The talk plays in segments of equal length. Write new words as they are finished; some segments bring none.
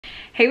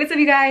Hey, what's up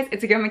you guys?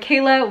 It's your girl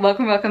Michaela.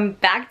 Welcome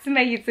back to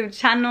my YouTube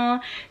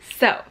channel.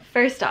 So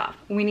first off,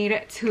 we need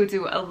to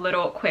do a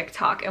little quick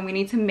talk, and we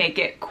need to make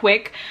it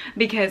quick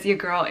because your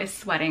girl is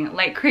sweating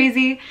like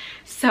crazy.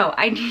 So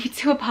I need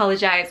to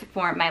apologize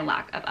for my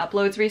lack of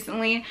uploads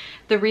recently.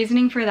 The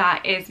reasoning for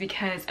that is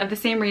because of the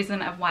same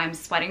reason of why I'm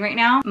sweating right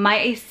now. My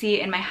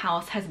AC in my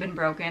house has been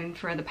broken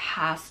for the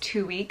past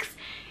 2 weeks.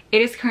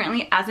 It is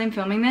currently, as I'm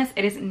filming this,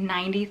 it is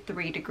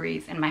 93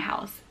 degrees in my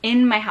house.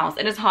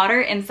 It is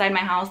hotter inside my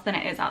house than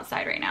it is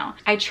outside right now.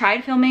 I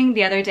tried filming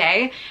the other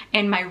day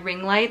and my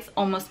ring lights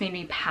almost made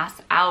me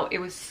pass out. It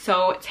was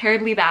so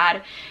terribly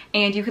bad,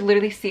 and you could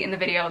literally see in the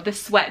video the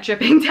sweat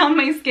dripping down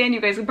my skin.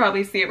 You guys can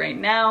probably see it right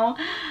now.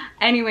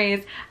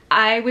 Anyways,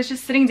 I was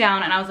just sitting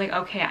down and I was like,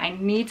 okay, I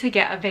need to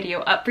get a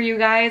video up for you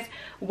guys.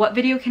 What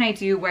video can I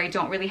do where I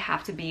don't really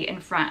have to be in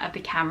front of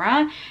the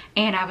camera?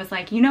 And I was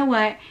like, you know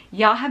what?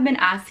 Y'all have been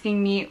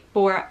asking me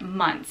for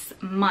months,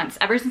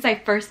 ever since I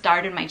first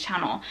started my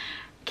channel.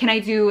 Can I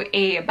do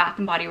a Bath &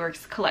 Body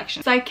Works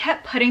collection? So I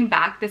kept putting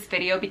back this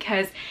video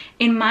because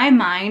in my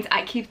mind,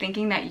 I keep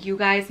thinking that you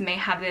guys may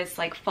have this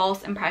like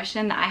false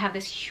impression that I have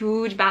this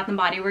huge Bath &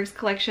 Body Works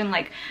collection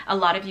like a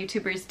lot of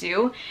YouTubers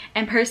do.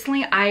 And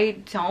personally, I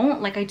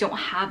don't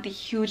have the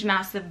huge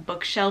massive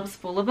bookshelves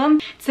full of them.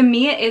 To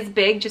me, it is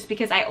big just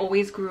because I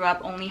always grew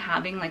up only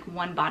having like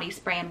one body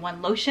spray and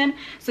one lotion.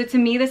 So to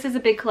me, this is a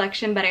big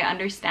collection, but I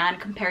understand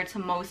compared to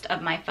most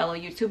of my fellow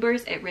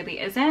YouTubers, it really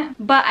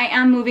isn't. But I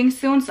am moving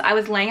soon, so I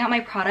was laying out my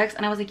products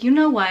and I was like, you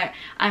know what,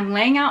 I'm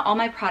laying out all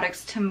my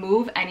products to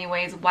move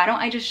anyways, why don't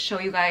I just show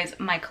you guys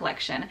my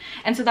collection?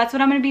 And so that's what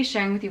I'm going to be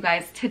sharing with you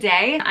guys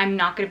today. I'm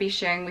not going to be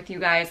sharing with you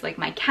guys like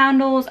my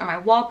candles or my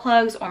wall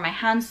plugs or my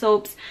hand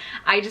soaps.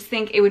 I just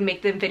think it would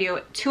make the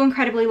video too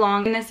incredibly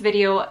long. In this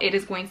video, it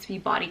is going to be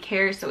body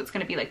care, so it's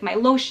going to be like my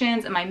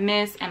lotions and my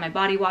mists and my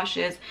body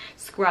washes,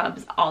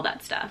 scrubs, all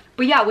that stuff.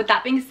 But yeah, with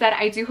that being said,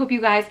 I do hope you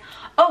guys,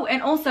 oh,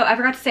 and also I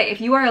forgot to say, if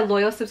you are a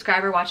loyal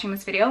subscriber watching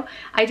this video,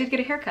 I did get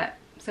a haircut.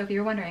 So if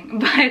you were wondering.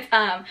 But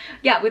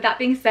yeah, with that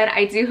being said,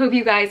 I do hope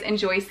you guys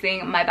enjoy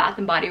seeing my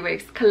Bath & Body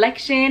Works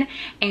collection,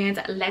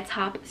 and let's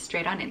hop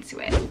straight on into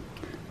it.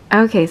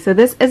 Okay, so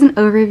this is an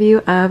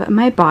overview of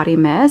my body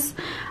mist.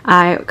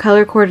 I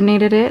color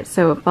coordinated it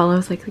so it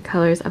follows like the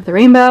colors of the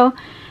rainbow.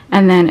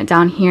 And then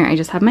down here I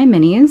just have my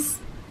minis.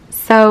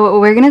 So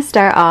we're gonna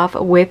start off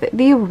with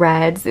the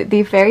reds.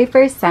 The very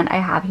first scent I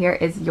have here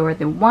is You're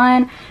the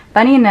One.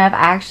 Funny enough,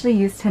 I actually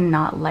used to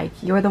not like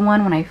You're the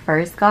One when I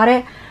first got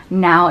it.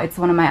 Now it's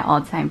one of my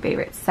all-time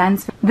favorite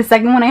scents. The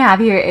second one I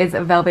have here is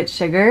Velvet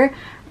Sugar.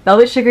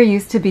 Velvet Sugar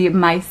used to be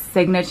my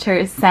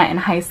signature scent in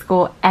high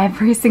school.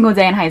 Every single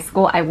day in high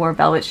school I wore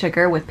Velvet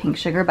Sugar with Pink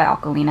Sugar by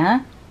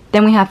Alkalina.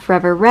 Then we have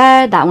Forever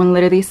Red. That one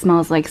literally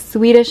smells like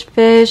Swedish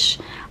fish.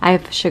 I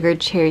have Sugar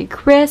Cherry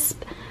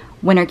Crisp.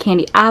 Winter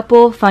Candy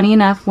Apple. Funny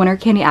enough, Winter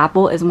Candy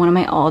Apple is one of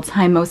my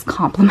all-time most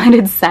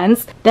complimented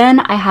scents.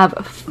 Then I have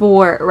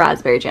 4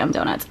 Raspberry Jam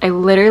Donuts. I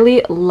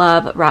literally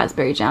love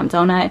Raspberry Jam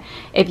Donut.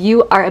 If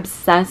you are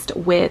obsessed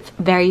with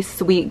very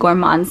sweet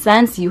gourmand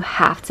scents, you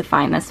have to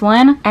find this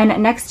one.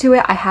 And next to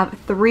it, I have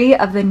 3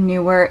 of the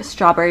newer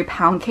Strawberry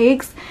Pound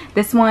Cakes.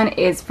 This one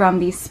is from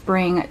the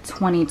Spring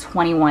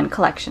 2021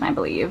 collection, I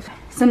believe.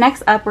 So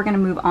next up, we're going to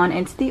move on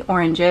into the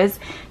oranges.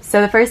 So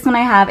the first one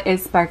I have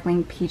is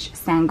Sparkling Peach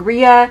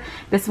Sangria.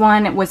 This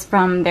one was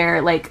from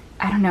their, like,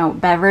 I don't know,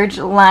 beverage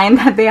line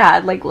that they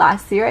had like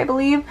last year, I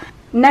believe.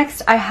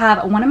 Next, I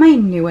have one of my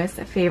newest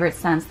favorite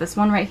scents. This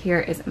one right here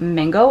is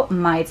Mango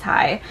Mai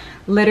Tai.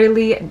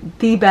 Literally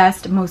the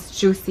best, most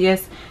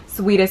juiciest,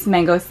 sweetest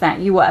mango scent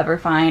you will ever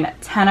find.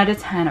 10 out of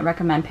 10, I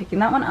recommend picking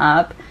that one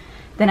up.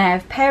 Then I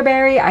have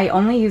Pearberry. I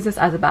only use this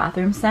as a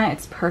bathroom scent.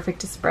 It's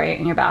perfect to spray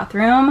in your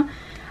bathroom.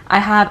 I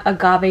have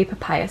Agave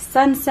Papaya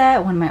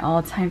Sunset, one of my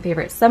all-time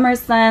favorite summer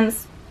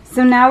scents.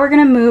 So now we're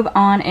going to move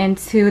on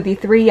into the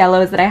 3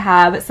 yellows that I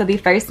have. So the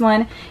first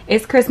one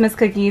is Christmas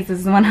Cookies. This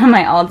is one of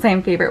my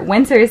all-time favorite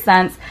winter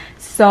scents.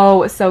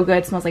 So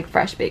good. Smells like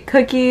fresh baked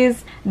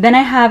cookies. Then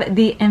I have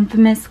the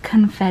infamous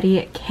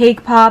Confetti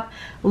Cake Pop.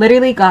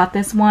 Literally got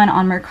this one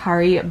on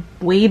Mercari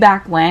way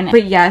back when.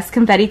 But yes,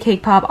 Confetti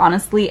Cake Pop,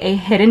 honestly a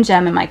hidden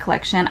gem in my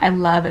collection. I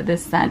love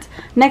this scent.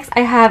 Next,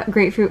 I have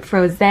Grapefruit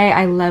Frosé.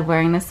 I love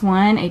wearing this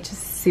one. It's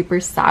just super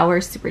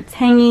sour, super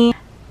tangy.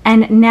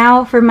 And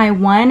now for my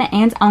one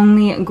and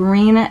only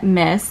green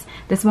mist.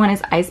 This one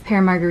is Ice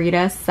Pear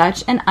Margarita.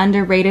 Such an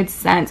underrated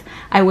scent.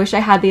 I wish I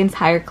had the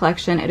entire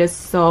collection. It is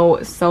so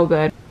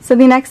good. So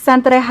the next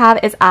scent that I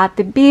have is At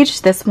the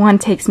Beach. This one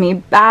takes me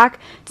back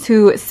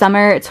to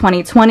summer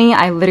 2020.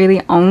 I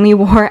literally only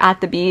wore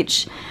At the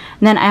Beach.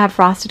 And then I have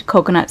Frosted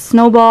Coconut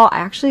Snowball. I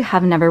actually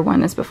have never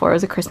worn this before. It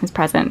was a Christmas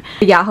present.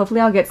 But yeah, hopefully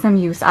I'll get some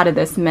use out of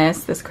this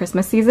mist this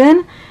Christmas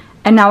season.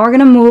 And now we're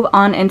gonna move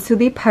on into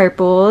the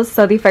purples.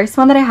 So the first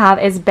one that I have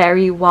is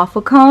Berry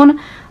Waffle Cone.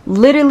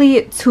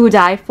 Literally to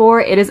die for.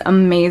 It is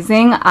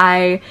amazing.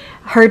 I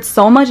heard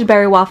so much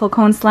Berry Waffle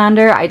Cone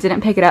slander. I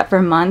didn't pick it up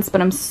for months, but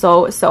I'm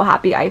so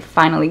happy I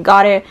finally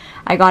got it.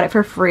 I got it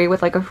for free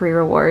with like a free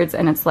rewards,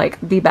 and it's like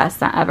the best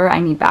scent ever. I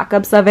need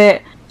backups of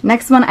it.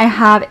 Next one I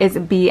have is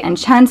Be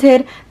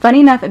Enchanted.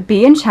 Funny enough,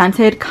 Be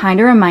Enchanted kind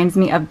of reminds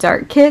me of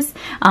Dark Kiss,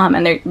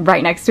 and they're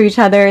right next to each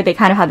other. They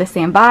kind of have the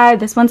same vibe.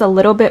 This one's a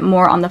little bit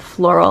more on the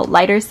floral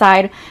lighter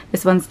side.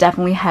 This one's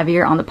definitely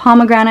heavier on the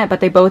pomegranate, but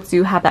they both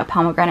do have that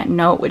pomegranate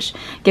note, which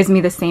gives me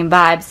the same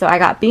vibe. So I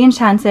got Be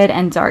Enchanted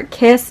and Dark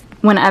Kiss.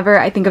 Whenever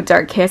I think of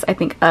Dark Kiss, I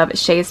think of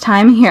Shay's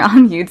Time here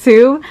on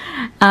YouTube.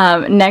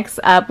 Next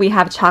up, we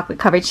have Chocolate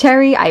Covered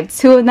Cherry. I have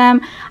 2 of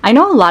them. I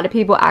know a lot of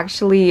people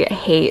actually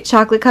hate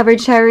Chocolate Covered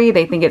Cherry.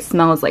 They think it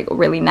smells like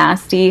really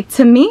nasty.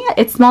 To me,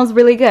 it smells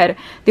really good.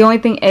 The only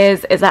thing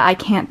is that I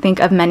can't think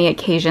of many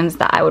occasions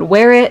that I would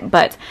wear it,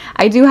 but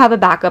I do have a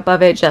backup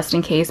of it just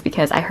in case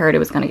because I heard it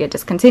was going to get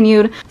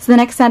discontinued. So the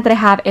next scent that I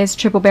have is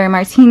Triple Berry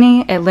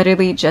Martini. It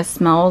literally just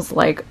smells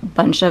like a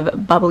bunch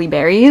of bubbly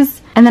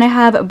berries. And then I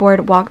have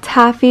Boardwalk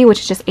Taffy,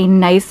 which is just a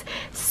nice,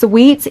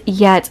 sweet,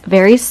 yet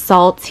very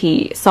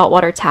salty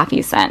saltwater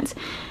taffy scent.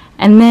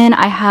 And then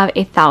I have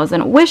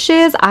 1,000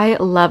 Wishes. I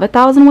love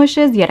 1,000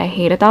 Wishes, yet I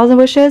hate 1,000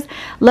 Wishes.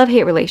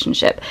 Love-hate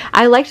relationship.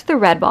 I liked the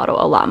red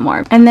bottle a lot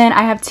more. And then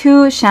I have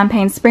 2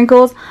 Champagne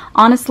Sprinkles.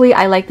 Honestly,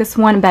 I like this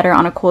one better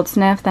on a cold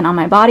sniff than on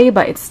my body,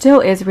 but it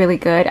still is really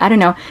good. I don't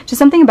know, just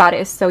something about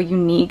it is so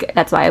unique.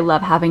 That's why I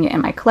love having it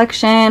in my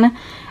collection.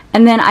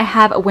 And then I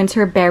have a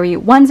Winter Berry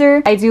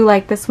Oneser. I do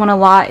like this one a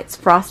lot. It's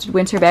frosted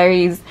winter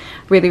berries.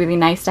 Really, really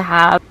nice to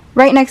have.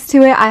 Right next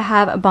to it, I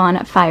have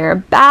Bonfire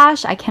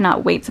Bash. I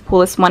cannot wait to pull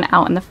this one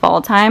out in the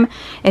fall time.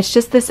 It's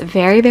just this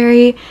very,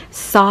 very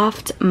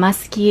soft,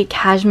 musky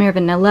cashmere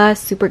vanilla.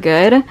 Super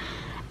good.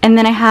 And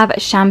then I have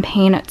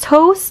Champagne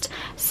Toast.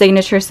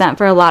 Signature scent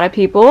for a lot of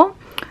people.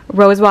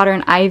 Rosewater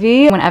and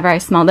Ivy. Whenever I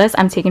smell this,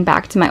 I'm taken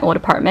back to my old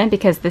apartment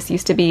because this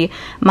used to be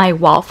my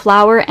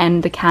wallflower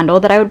and the candle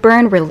that I would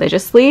burn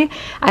religiously.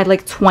 I had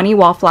like 20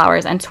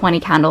 wallflowers and 20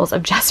 candles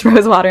of just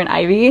rosewater and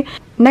ivy.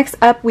 Next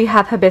up, we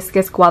have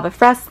Hibiscus Guava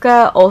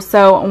Fresca,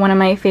 also one of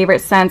my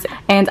favorite scents,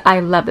 and I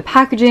love the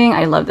packaging,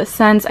 I love the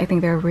scents, I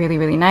think they're really,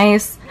 really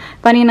nice.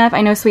 Funny enough,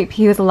 I know Sweet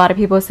Pea was a lot of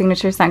people's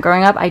signature scent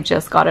growing up. I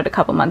just got it a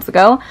couple months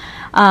ago.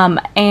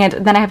 And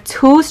then I have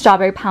 2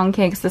 Strawberry Pound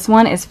Cakes. This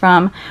one is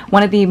from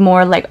one of the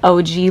more like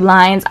OG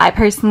lines. I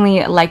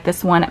personally like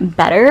this one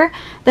better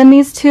than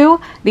these 2.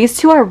 These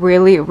 2 are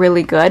really,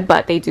 really good,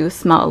 but they do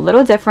smell a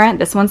little different.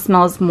 This one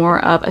smells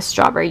more of a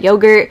strawberry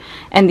yogurt,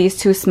 and these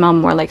 2 smell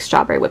more like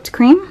strawberry whipped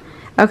cream.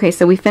 Okay,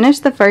 so we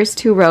finished the first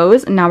 2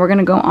 rows. Now we're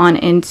gonna go on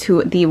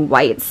into the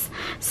whites.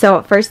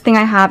 So first thing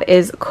I have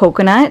is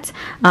coconut.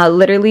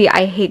 Literally,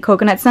 I hate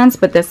coconut scents,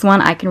 but this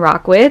one I can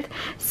rock with.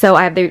 So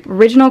I have the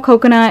original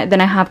coconut,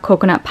 then I have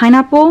coconut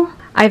pineapple.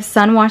 I have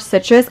Sunwash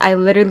Citrus. I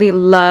literally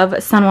love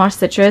Sunwash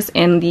Citrus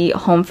in the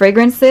home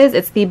fragrances.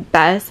 It's the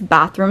best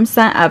bathroom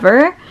scent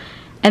ever.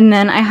 And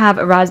then I have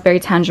Raspberry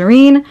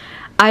Tangerine.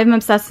 I'm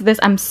obsessed with this.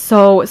 I'm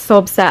so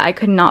upset I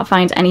could not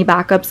find any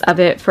backups of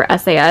it for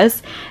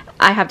SAS.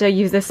 I have to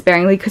use this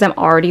sparingly because I'm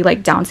already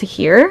like down to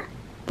here.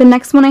 The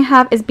next one I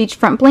have is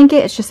Beachfront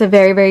Blanket. It's just a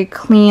very, very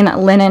clean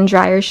linen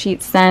dryer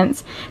sheet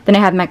scent. Then I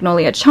have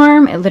Magnolia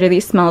Charm. It literally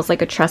smells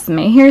like a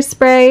Tresemme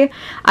hairspray.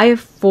 I have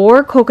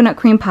 4 coconut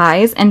cream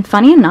pies, and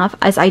funny enough,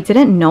 as I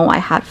didn't know I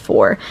had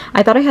 4.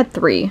 I thought I had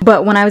 3.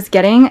 But when I was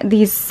getting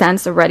these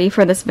scents ready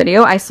for this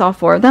video, I saw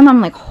 4 of them.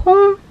 I'm like,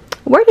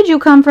 where did you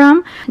come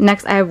from?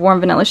 Next, I have Warm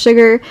Vanilla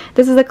Sugar.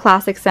 This is a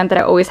classic scent that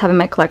I always have in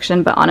my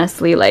collection, but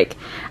honestly, like,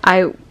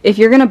 if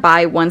you're gonna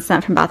buy one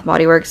scent from Bath &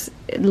 Body Works,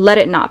 let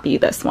it not be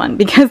this one,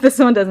 because this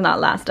one does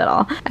not last at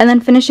all. And then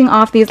finishing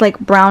off these like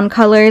brown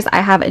colors,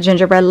 I have a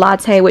Gingerbread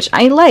Latte, which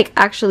I like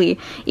actually,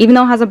 even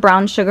though it has a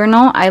brown sugar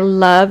note. I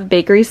love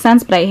bakery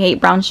scents, but I hate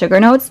brown sugar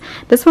notes.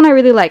 This one I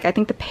really like. I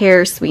think the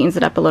pear sweetens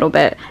it up a little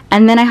bit.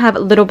 And then I have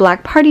Little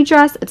Black Party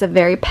Dress. It's a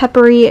very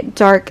peppery,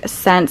 dark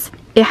scent.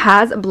 It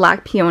has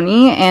black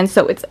peony, and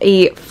so it's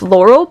a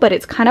floral, but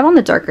it's kind of on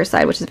the darker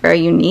side, which is very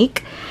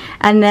unique.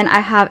 And then I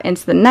have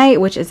Into the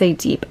Night, which is a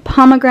deep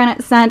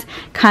pomegranate scent.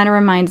 Kind of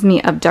reminds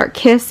me of Dark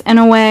Kiss in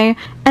a way.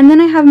 And then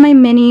I have my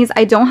minis.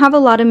 I don't have a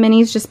lot of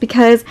minis just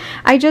because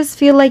I just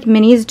feel like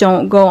minis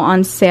don't go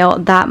on sale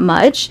that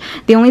much.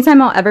 The only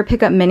time I'll ever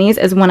pick up minis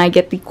is when I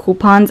get the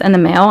coupons in the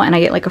mail and I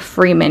get like a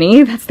free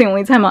mini. That's the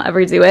only time I'll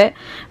ever do it.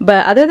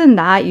 But other than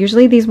that,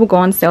 usually these will go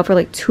on sale for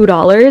like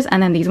 $2,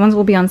 and then these ones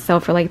will be on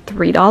sale for like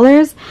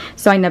 $3.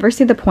 So I never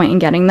see the point in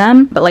getting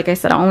them. But like I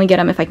said, I'll only get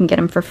them if I can get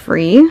them for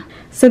free.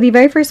 So the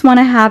very first one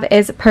I have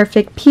is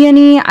Perfect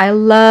Peony. I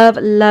love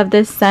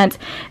this scent.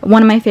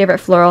 One of my favorite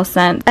floral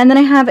scents. And then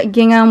I have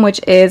Gingham, which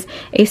is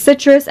a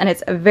citrus, and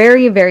it's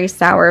very, very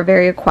sour,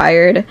 very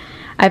acquired.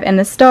 I have In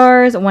the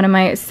Stars, one of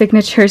my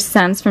signature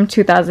scents from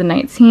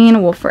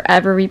 2019. Will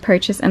forever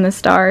repurchase In the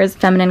Stars,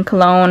 feminine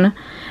cologne.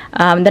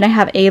 Then I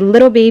have a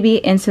Little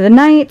Baby, Into the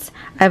Night.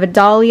 I have a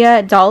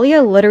Dahlia.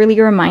 Dahlia literally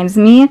reminds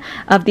me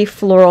of the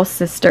floral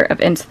sister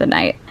of Into the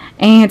Night.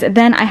 And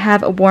then I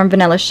have a Warm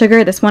Vanilla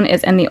Sugar. This one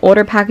is in the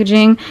older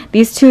packaging.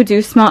 These 2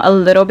 do smell a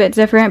little bit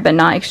different, but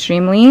not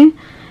extremely.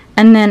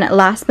 And then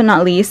last but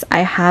not least,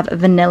 I have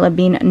Vanilla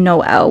Bean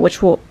Noel,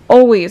 which will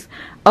always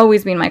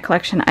be in my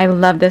collection. I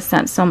love this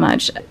scent so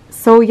much.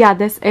 So yeah,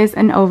 this is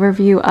an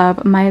overview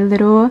of my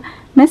little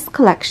mist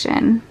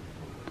collection.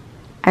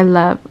 I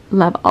love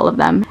all of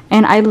them,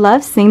 and I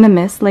love seeing the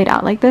mist laid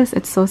out like this.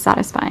 It's so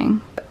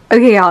satisfying.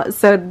 Okay y'all,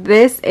 so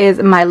this is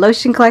my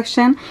lotion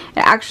collection.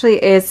 It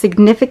actually is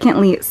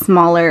significantly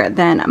smaller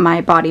than my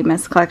body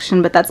mist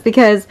collection, but that's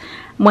because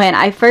when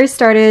I first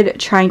started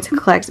trying to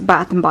collect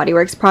Bath & Body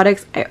Works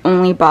products, I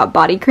only bought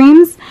body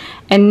creams.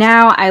 And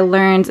now I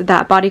learned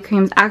that body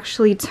creams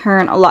actually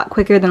turn a lot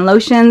quicker than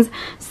lotions.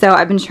 So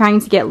I've been trying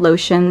to get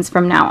lotions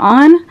from now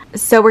on.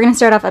 So we're going to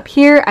start off up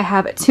here. I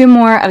have 2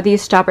 more of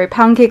these strawberry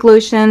pound cake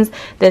lotions.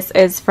 This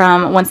is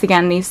from, once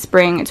again, the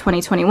spring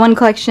 2021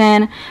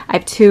 collection. I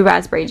have 2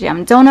 raspberry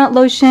jam donut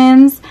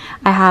lotions.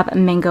 I have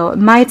mango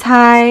mai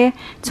tai,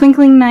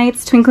 twinkling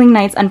nights. Twinkling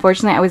nights,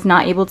 unfortunately, I was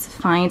not able to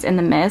find in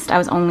the mist. I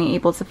was only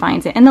able to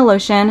find it in the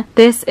lotion.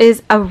 This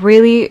is a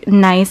really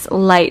nice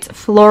light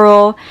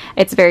floral.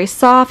 It's very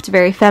soft,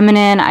 very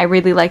feminine. I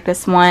really like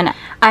this one.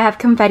 I have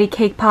confetti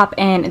cake pop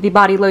in the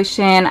body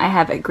lotion. I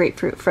have a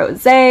grapefruit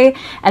frosé,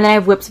 and then I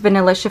have whipped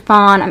vanilla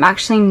chiffon. I'm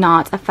actually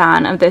not a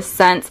fan of this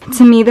scent.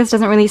 To me, this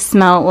doesn't really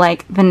smell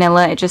like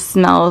vanilla. It just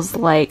smells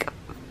like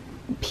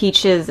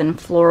peaches and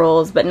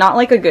florals, but not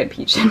like a good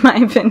peach in my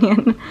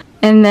opinion.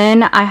 And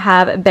then I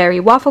have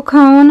berry waffle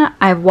cone.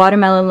 I have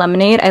watermelon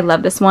lemonade. I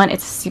love this one.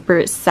 It's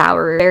super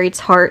sour, very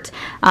tart,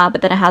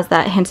 but then it has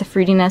that hint of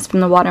fruitiness from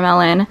the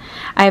watermelon.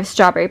 I have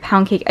strawberry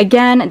pound cake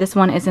again. This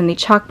one is in the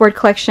chalkboard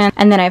collection.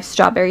 And then I have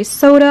strawberry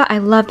soda. I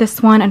love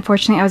this one.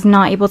 Unfortunately, I was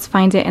not able to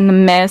find it in the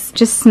mist. It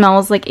just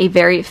smells like a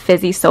very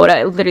fizzy soda.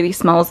 It literally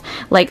smells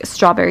like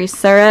strawberry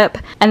syrup.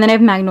 And then I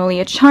have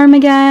magnolia charm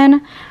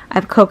again. I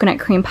have coconut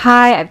cream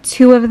pie. I have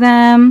 2 of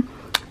them.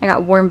 I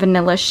got warm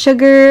vanilla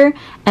sugar,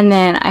 and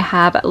then I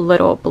have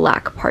little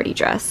black party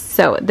dress.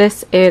 So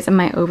this is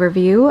my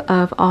overview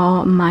of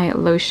all my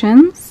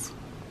lotions.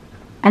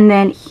 And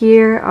then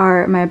here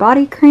are my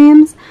body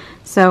creams.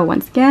 So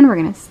once again, we're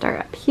gonna start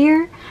up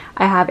here.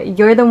 I have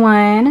You're the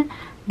One,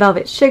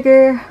 Velvet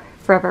Sugar,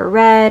 Forever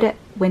Red,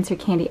 Winter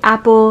Candy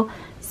Apple,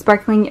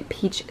 Sparkling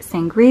Peach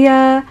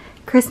Sangria,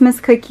 Christmas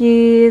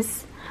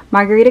Cookies,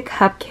 Margarita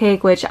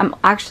Cupcake, which I'm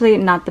actually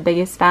not the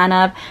biggest fan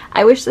of.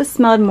 I wish this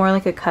smelled more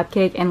like a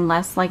cupcake and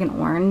less like an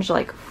orange,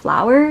 like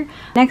flower.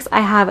 Next, I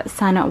have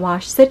Sun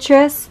Wash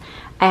Citrus.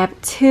 I have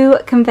 2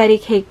 confetti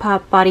cake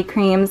pop body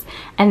creams,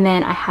 and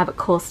then I have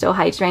Coastal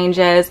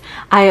hydrangeas.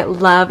 I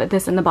love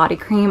this in the body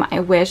cream. I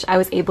wish I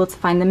was able to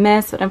find the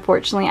mist, but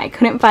unfortunately I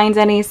couldn't find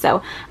any,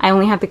 so I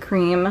only have the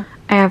cream.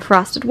 I have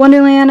Frosted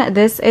Wonderland.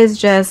 This is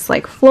just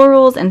like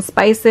florals and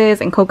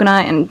spices and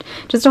coconut and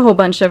just a whole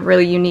bunch of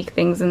really unique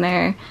things in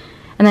there.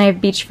 And then I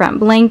have Beachfront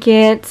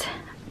Blanket,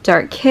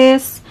 Dark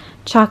Kiss,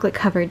 Chocolate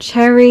Covered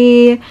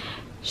Cherry,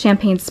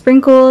 Champagne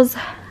Sprinkles,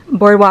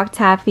 Boardwalk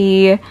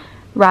Taffy,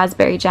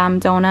 Raspberry Jam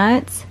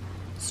Donuts,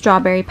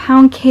 Strawberry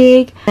Pound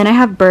Cake. Then I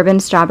have Bourbon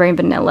Strawberry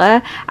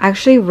Vanilla. I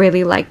actually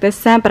really like this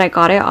scent, but I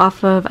got it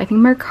off of, I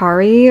think,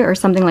 Mercari or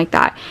something like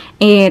that,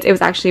 and it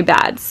was actually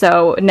bad.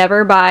 So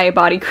never buy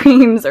body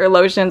creams or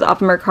lotions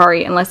off of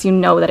Mercari unless you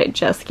know that it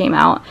just came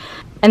out.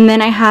 And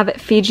then I have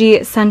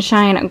Fiji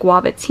Sunshine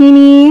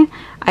Guavatini.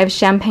 I have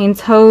Champagne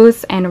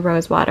Toast and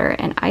Rosewater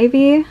and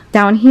Ivy.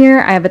 Down here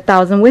I have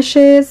 1,000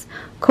 Wishes,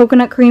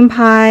 Coconut Cream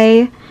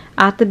Pie,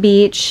 At the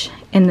Beach,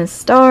 In the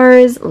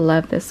Stars,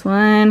 love this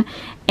one,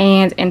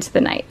 and Into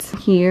the Night.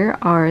 Here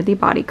are the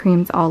body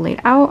creams all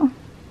laid out.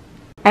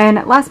 And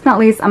last but not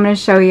least, I'm going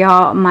to show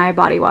y'all my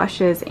body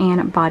washes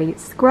and body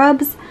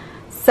scrubs.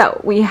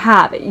 So we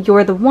have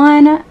You're the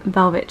One,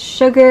 Velvet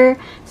Sugar,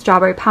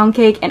 Strawberry Pound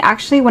Cake, and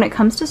actually when it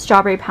comes to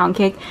Strawberry Pound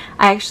Cake,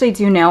 I actually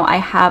do know I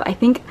have, I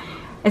think,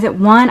 is it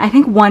one? I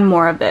think 1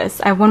 more of this.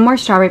 I have 1 more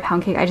Strawberry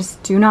Pound Cake. I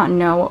just do not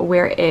know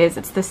where it is.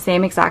 It's the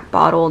same exact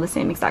bottle, the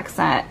same exact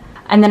scent.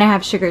 And then I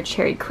have Sugar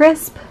Cherry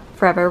Crisp,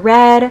 Forever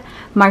Red,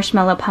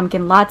 Marshmallow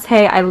Pumpkin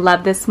Latte. I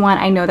love this one.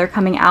 I know they're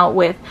coming out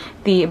with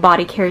the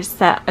body care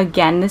set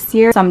again this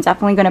year, so I'm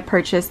definitely going to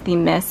purchase the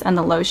mist and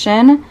the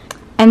lotion.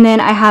 And then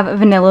I have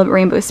Vanilla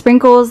Rainbow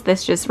Sprinkles.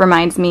 This just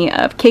reminds me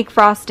of cake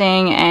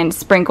frosting and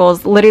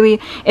sprinkles. Literally,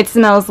 it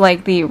smells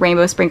like the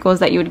rainbow sprinkles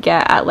that you would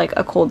get at like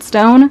a Cold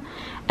Stone.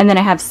 And then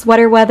I have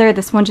Sweater Weather.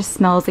 This one just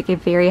smells like a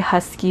very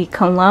husky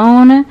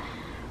cologne.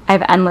 I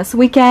have Endless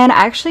Weekend.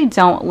 I actually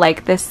don't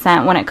like this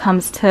scent when it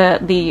comes to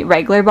the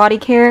regular body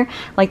care,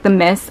 like the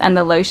mist and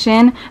the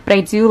lotion, but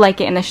I do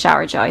like it in the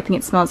shower gel. I think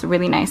it smells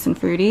really nice and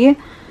fruity.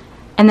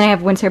 And then I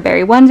have Winter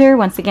Berry Wonder.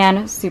 Once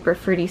again, super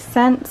fruity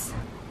scent.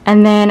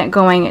 And then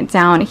going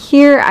down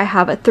here, I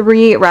have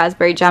 3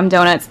 raspberry jam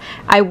donuts.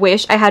 I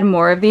wish I had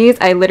more of these.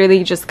 I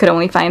literally just could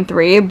only find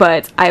 3,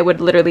 but I would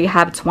literally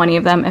have 20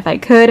 of them if I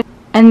could.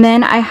 And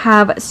then I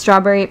have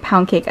Strawberry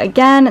Pound Cake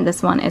again.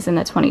 This one is in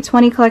the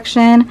 2020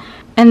 collection.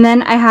 And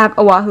then I have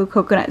Oahu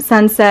Coconut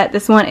Sunset.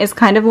 This one is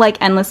kind of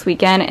like Endless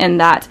Weekend in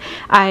that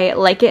I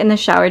like it in the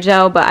shower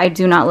gel, but I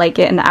do not like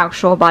it in the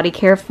actual body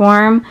care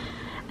form.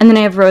 And then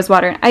I have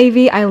Rosewater and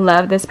Ivy. I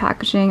love this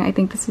packaging. I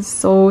think this is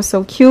so,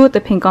 so cute. The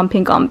pink on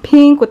pink on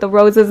pink with the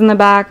roses in the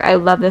back. I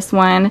love this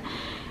one.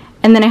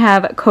 And then I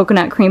have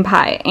coconut cream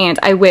pie, and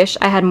I wish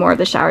I had more of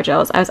the shower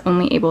gels. I was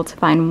only able to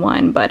find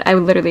one, but I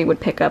literally would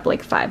pick up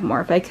like 5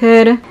 more if I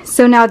could.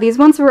 So now these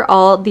ones were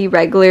all the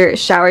regular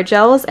shower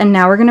gels, and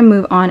now we're gonna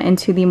move on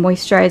into the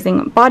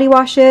moisturizing body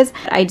washes.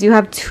 I do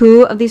have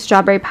 2 of these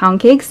strawberry pound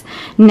cakes.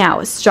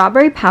 Now,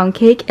 strawberry pound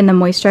cake and the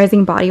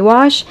moisturizing body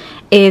wash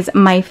is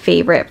my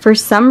favorite. For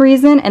some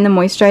reason, in the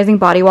moisturizing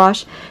body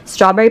wash,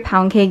 strawberry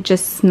pound cake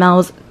just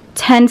smells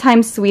 10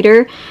 times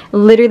sweeter.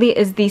 Literally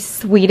is the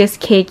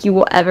sweetest cake you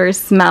will ever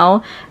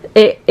smell.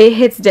 It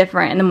hits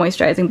different in the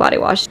moisturizing body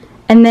wash.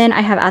 And then I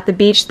have At the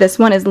Beach. This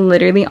one is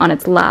literally on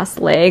its last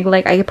leg.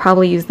 Like, I could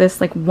probably use this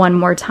like 1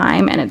 more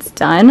time and it's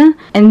done.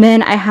 And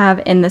then I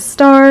have In the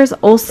Stars,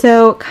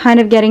 also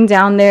kind of getting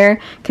down there.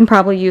 Can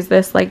probably use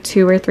this like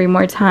 2 or 3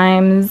 more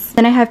times.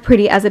 Then I have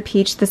Pretty as a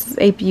Peach. This is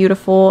a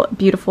beautiful,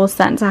 beautiful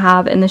scent to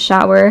have in the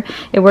shower.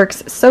 It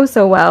works so,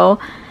 so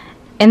well.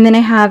 And then I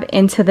have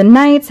Into the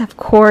Night, of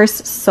course,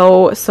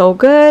 so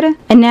good.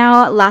 And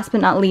now, last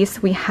but not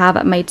least, we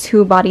have my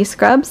 2 body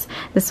scrubs.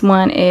 This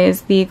one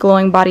is the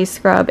Glowing Body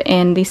Scrub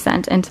in the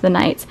scent Into the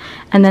Night.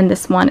 And then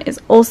this one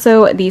is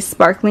also the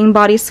Sparkling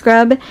Body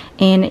Scrub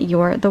in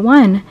You're the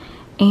One.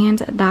 And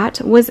that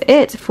was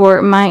it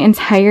for my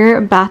entire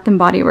Bath &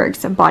 Body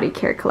Works body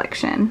care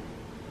collection.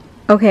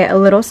 Okay, a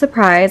little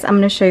surprise. I'm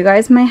going to show you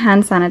guys my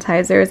hand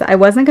sanitizers. I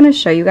wasn't going to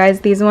show you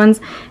guys these ones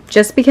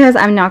just because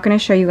I'm not going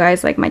to show you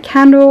guys like my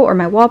candle or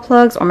my wall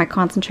plugs or my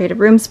concentrated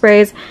room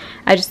sprays.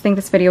 I just think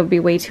this video would be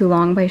way too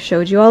long if I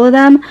showed you all of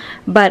them.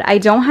 But I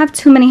don't have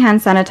too many hand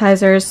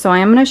sanitizers, so I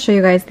am going to show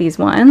you guys these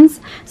ones.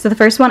 So the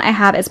first one I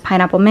have is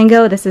Pineapple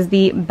Mango. This is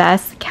the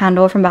best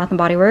candle from Bath &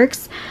 Body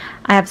Works.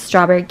 I have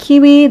Strawberry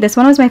Kiwi. This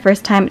one was my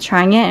first time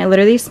trying it, and it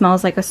literally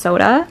smells like a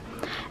soda.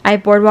 I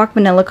have Boardwalk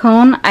Vanilla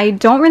Cone. I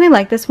don't really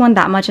like this one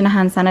that much in a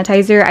hand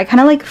sanitizer. I kind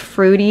of like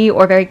fruity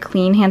or very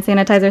clean hand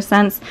sanitizer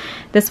scents.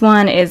 This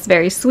one is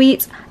very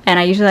sweet, and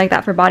I usually like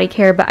that for body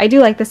care, but I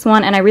do like this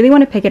one, and I really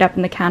want to pick it up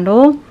in the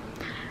candle.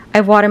 I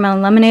have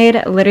Watermelon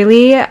Lemonade.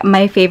 Literally,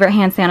 my favorite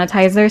hand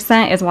sanitizer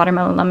scent is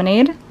Watermelon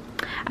Lemonade.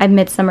 I have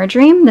Midsummer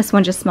Dream. This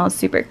one just smells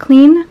super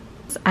clean.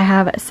 I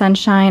have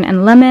Sunshine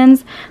and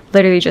Lemons.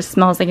 Literally just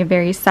smells like a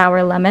very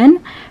sour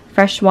lemon.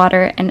 Fresh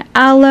Water and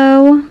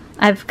Aloe.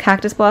 I have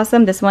Cactus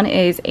Blossom. This one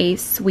is a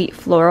sweet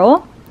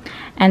floral.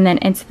 And then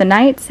Into the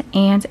Night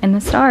and In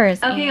the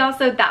Stars. Okay, y'all,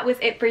 so that was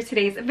it for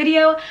today's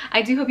video.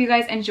 I do hope you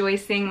guys enjoy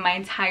seeing my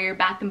entire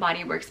Bath &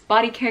 Body Works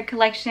body care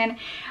collection.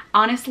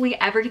 Honestly,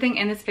 everything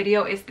in this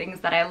video is things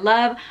that I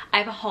love.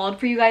 I've hauled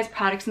for you guys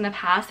products in the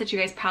past that you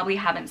guys probably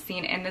haven't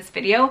seen in this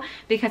video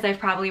because I've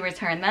probably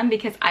returned them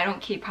because I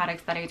don't keep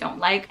products that I don't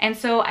like. And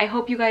so I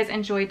hope you guys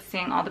enjoyed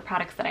seeing all the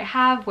products that I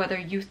have, whether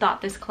you thought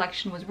this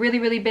collection was really,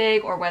 really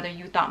big or whether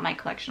you thought my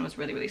collection was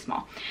really, really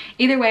small.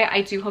 Either way,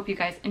 I do hope you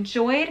guys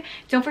enjoyed.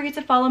 Don't forget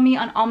to follow me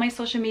on all my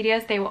social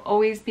medias. They will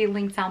always be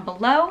linked down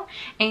below.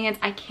 And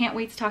I can't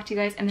wait to talk to you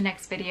guys in the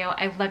next video.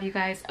 I love you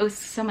guys oh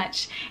so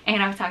much.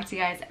 And I'll talk to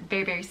you guys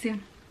very, very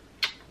soon.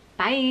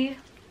 Bye.